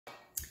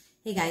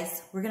Hey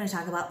guys, we're going to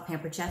talk about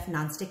Pampered Chef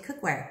Nonstick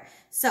Cookware.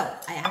 So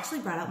I actually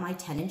brought out my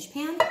 10-inch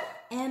pan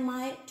and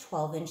my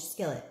 12-inch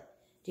skillet.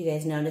 Do you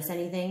guys notice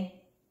anything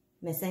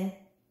missing?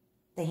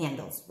 The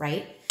handles,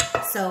 right?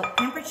 So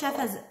Pampered Chef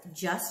has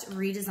just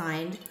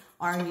redesigned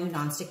our new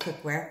nonstick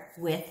cookware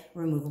with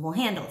removable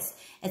handles.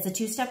 It's a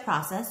two-step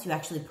process. You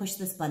actually push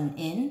this button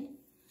in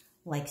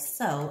like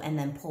so and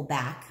then pull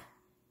back,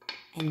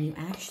 and you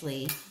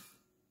actually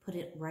put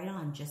it right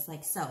on just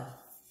like so.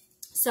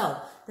 So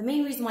the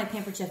main reason why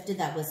Pampered Chef did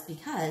that was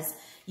because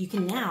you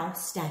can now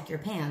stack your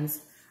pans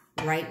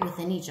right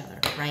within each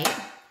other, right?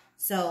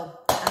 So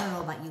I don't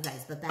know about you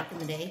guys, but back in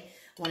the day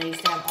when I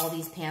used to have all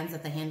these pans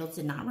that the handles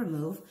did not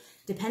remove,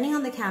 depending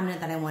on the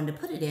cabinet that I wanted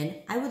to put it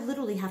in, I would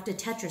literally have to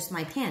Tetris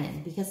my pan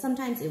in because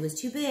sometimes it was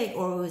too big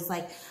or it was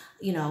like,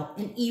 you know,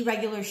 an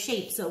irregular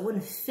shape, so it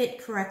wouldn't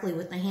fit correctly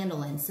with the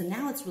handle in. So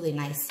now it's really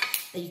nice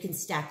that you can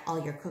stack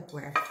all your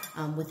cookware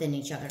within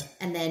each other.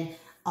 And then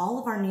all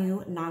of our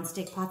new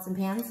non-stick pots and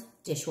pans,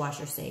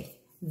 dishwasher safe.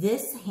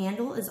 This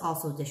handle is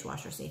also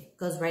dishwasher safe.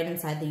 Goes right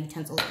inside the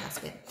utensil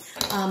basket.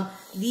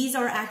 These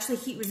are actually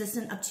heat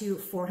resistant up to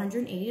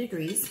 480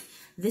 degrees.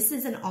 This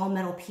is an all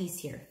metal piece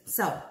here.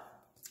 So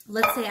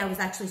let's say I was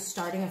actually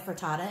starting a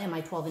frittata in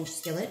my 12-inch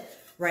skillet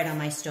right on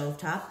my stove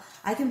top.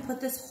 I can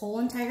put this whole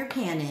entire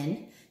pan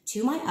in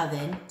to my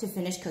oven to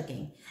finish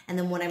cooking. And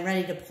then when I'm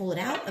ready to pull it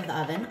out of the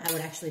oven, I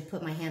would actually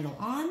put my handle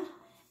on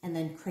and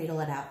then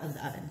cradle it out of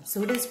the oven.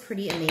 So it is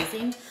pretty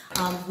amazing.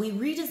 We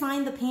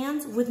redesigned the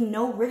pans with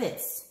no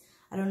rivets.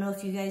 I don't know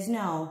if you guys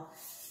know,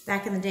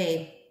 back in the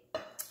day,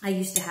 I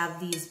used to have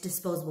these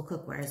disposable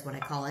cookware is what I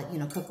call it, you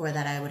know, cookware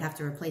that I would have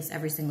to replace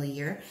every single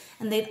year.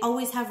 And they'd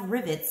always have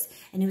rivets,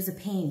 and it was a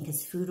pain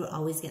because food would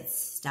always get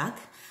stuck.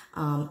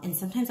 And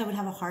sometimes I would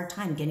have a hard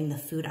time getting the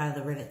food out of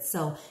the rivets.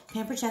 So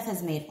Pampered Chef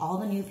has made all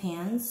the new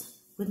pans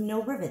with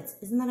no rivets.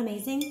 Isn't that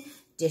amazing?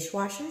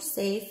 Dishwasher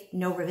safe,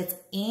 no rivets,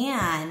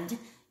 and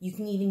you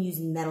can even use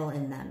metal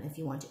in them if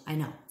you want to. I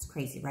know, it's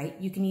crazy, right?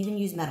 You can even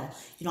use metal.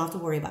 You don't have to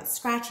worry about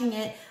scratching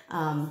it.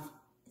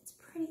 It's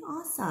pretty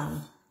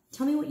awesome.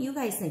 Tell me what you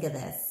guys think of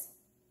this.